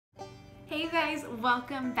Hey you guys,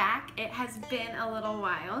 welcome back. It has been a little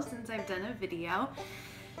while since I've done a video.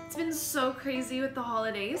 It's been so crazy with the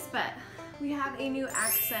holidays, but we have a new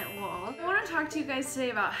accent wall. I want to talk to you guys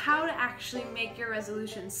today about how to actually make your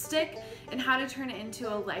resolutions stick and how to turn it into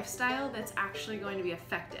a lifestyle that's actually going to be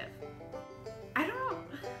effective. I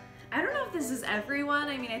don't know if this is everyone.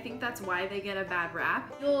 I mean, I think that's why they get a bad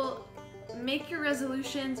rap. You'll make your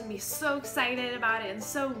resolutions and be so excited about it and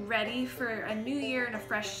so ready for a new year and a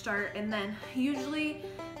fresh start, and then usually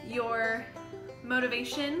your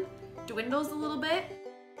motivation dwindles a little bit.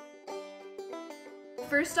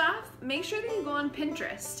 First off, make sure that you go on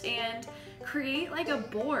Pinterest and create like a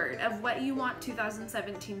board of what you want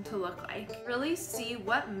 2017 to look like. Really see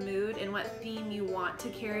what mood and what theme you want to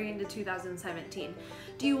carry into 2017.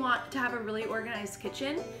 Do you want to have a really organized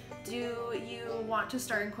kitchen? Do you want to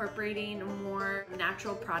start incorporating more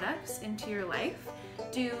natural products into your life?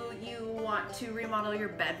 Do you want to remodel your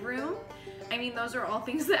bedroom? I mean, those are all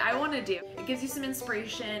things that I want to do. It gives you some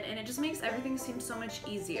inspiration and it just makes everything seem so much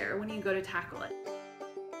easier when you go to tackle it.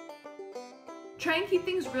 Try and keep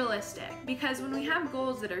things realistic, because when we have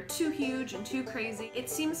goals that are too huge and too crazy, it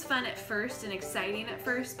seems fun at first and exciting at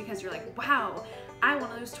first because you're like, wow, I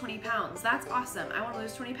want to lose 20 pounds. That's awesome. I want to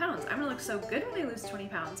lose 20 pounds. I'm going to look so good when I lose 20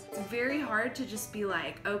 pounds. It's very hard to just be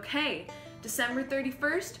like, okay, December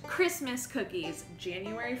 31st, Christmas cookies.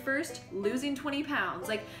 January 1st, losing 20 pounds.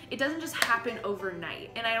 Like, it doesn't just happen overnight.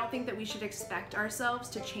 And I don't think that we should expect ourselves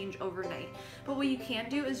to change overnight. But what you can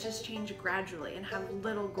do is just change gradually and have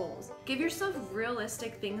little goals. Give yourself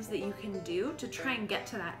realistic things that you can do to try and get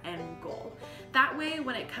to that end goal. That way,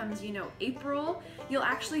 when it comes, April, you'll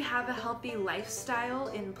actually have a healthy lifestyle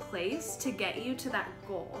in place to get you to that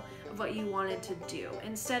goal of what you wanted to do,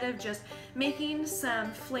 instead of just making some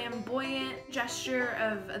flamboyant gesture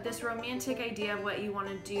of this romantic idea of what you want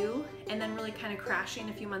to do and then really kind of crashing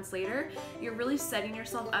a few months later. You're really setting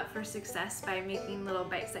yourself up for success by making little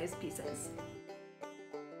bite-sized pieces.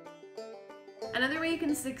 Another way you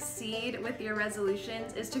can succeed with your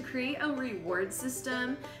resolutions is to create a reward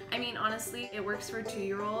system. I mean, honestly, it works for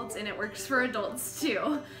 2-year-olds and it works for adults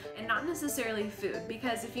too. And not necessarily food,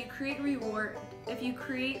 because if you create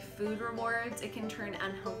food rewards, it can turn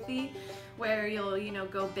unhealthy, where you'll,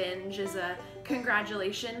 go binge as a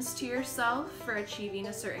congratulations to yourself for achieving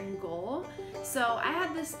a certain goal. So I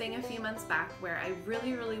had this thing a few months back where I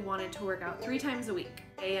really wanted to work out 3 times a week.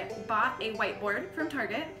 I bought a whiteboard from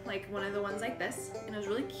Target, like one of the ones like this, and it was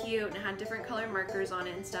really cute and it had different color markers on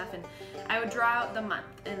it and stuff, and I would draw out the month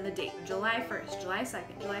and the date, July 1st, July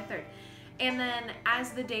 2nd, July 3rd. And then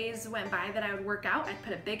as the days went by that I would work out, I'd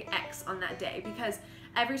put a big X on that day, because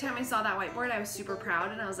every time I saw that whiteboard I was super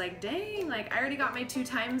proud and I was like, dang, like I already got my 2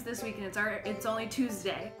 times this week and it's only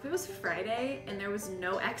Tuesday. If it was Friday and there was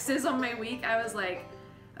no X's on my week, I was like,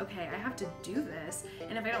 okay, I have to do this,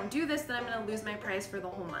 and if I don't do this, then I'm gonna lose my prize for the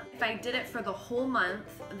whole month. If I did it for the whole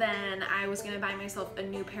month, then I was gonna buy myself a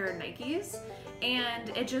new pair of Nikes, and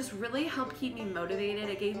it just really helped keep me motivated.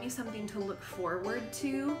 It gave me something to look forward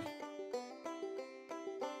to.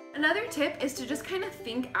 Another tip is to just kind of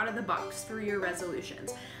think out of the box for your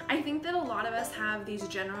resolutions. I think that a lot of us have these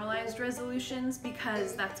generalized resolutions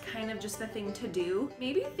because that's kind of just the thing to do.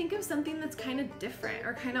 Maybe think of something that's kind of different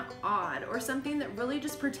or kind of odd, or something that really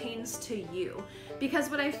just pertains to you.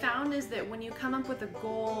 Because what I found is that when you come up with a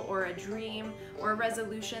goal or a dream or a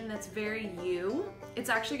resolution that's very you, it's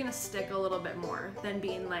actually going to stick a little bit more than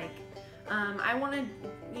being like, I want to,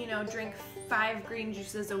 drink 5 green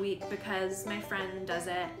juices a week because my friend does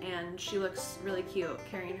it and she looks really cute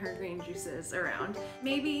carrying her green juices around.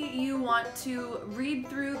 Maybe you want to read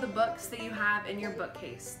through the books that you have in your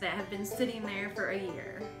bookcase that have been sitting there for a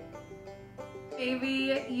year.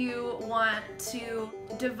 Maybe you want to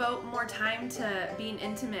devote more time to being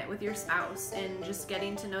intimate with your spouse and just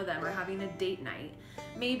getting to know them, or having a date night.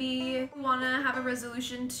 Maybe you want to have a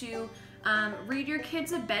resolution to read your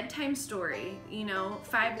kids a bedtime story,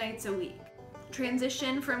 5 nights a week.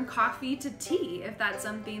 Transition from coffee to tea if that's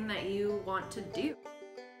something that you want to do.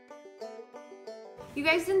 You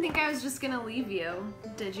guys didn't think I was just gonna leave you,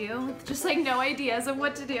 did you? With just like no ideas of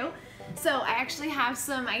what to do? So I actually have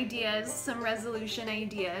some ideas, some resolution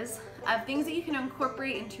ideas of things that you can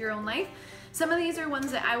incorporate into your own life. Some of these are ones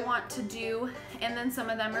that I want to do, and then some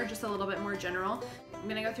of them are just a little bit more general. I'm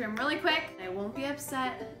gonna go through them really quick. I won't be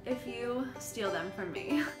upset if you steal them from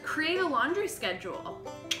me. Create a laundry schedule.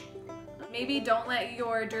 Maybe don't let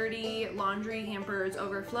your dirty laundry hampers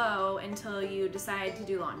overflow until you decide to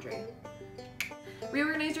do laundry.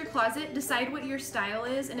 Reorganize your closet, decide what your style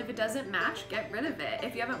is, and if it doesn't match, get rid of it.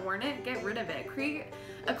 If you haven't worn it, get rid of it. Create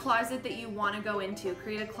a closet that you want to go into.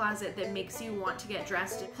 Create a closet that makes you want to get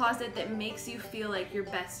dressed, a closet that makes you feel like your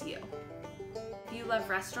best you. If you love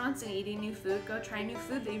restaurants and eating new food, go try new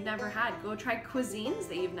food that you've never had. Go try cuisines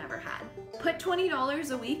that you've never had. Put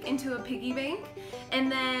 $20 a week into a piggy bank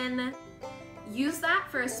and then use that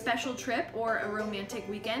for a special trip or a romantic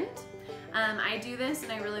weekend. I do this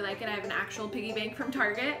and I really like it. I have an actual piggy bank from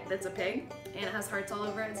Target that's a pig and it has hearts all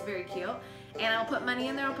over it. It's very cute. And I'll put money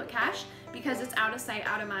in there, I'll put cash because it's out of sight,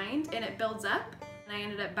 out of mind, and it builds up. And I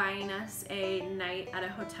ended up buying us a night at a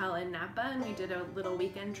hotel in Napa and we did a little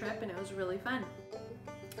weekend trip and it was really fun.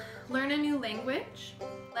 Learn a new language.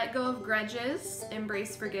 Let go of grudges.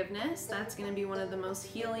 Embrace forgiveness. That's going to be one of the most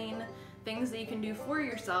healing things that you can do for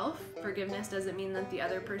yourself. Forgiveness doesn't mean that the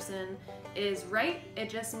other person is right. It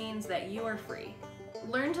just means that you are free.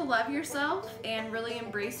 Learn to love yourself and really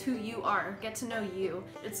embrace who you are. Get to know you.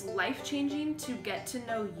 It's life-changing to get to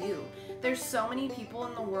know you. There's so many people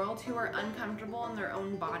in the world who are uncomfortable in their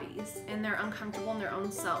own bodies and they're uncomfortable in their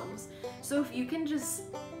own selves. So if you can just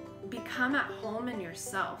become at home in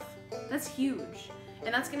yourself, that's huge.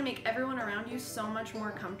 And that's gonna make everyone around you so much more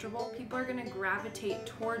comfortable. People are gonna gravitate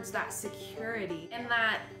towards that security and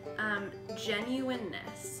that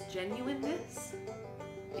genuineness. Genuineness?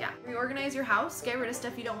 Yeah. Reorganize your house, get rid of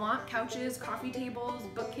stuff you don't want, couches, coffee tables,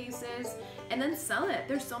 bookcases, and then sell it.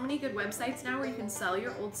 There's so many good websites now where you can sell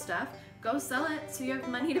your old stuff. Go sell it so you have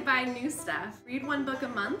money to buy new stuff. Read one book a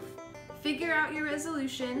month. Figure out your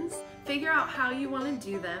resolutions. Figure out how you want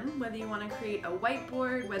to do them, whether you want to create a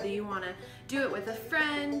whiteboard, whether you want to do it with a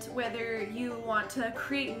friend, whether you want to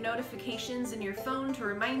create notifications in your phone to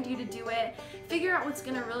remind you to do it. Figure out what's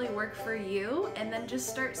going to really work for you and then just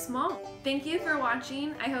start small. Thank you for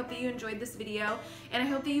watching. I hope that you enjoyed this video and I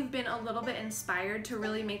hope that you've been a little bit inspired to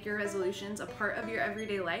really make your resolutions a part of your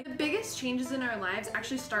everyday life. The biggest changes in our lives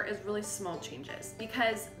actually start as really small changes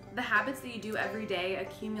because the habits that you do every day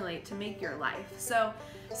accumulate to make your life. So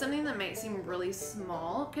something that might seem really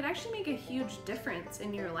small could actually make a huge difference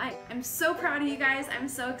in your life. I'm so proud of you guys. I'm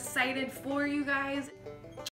so excited for you guys.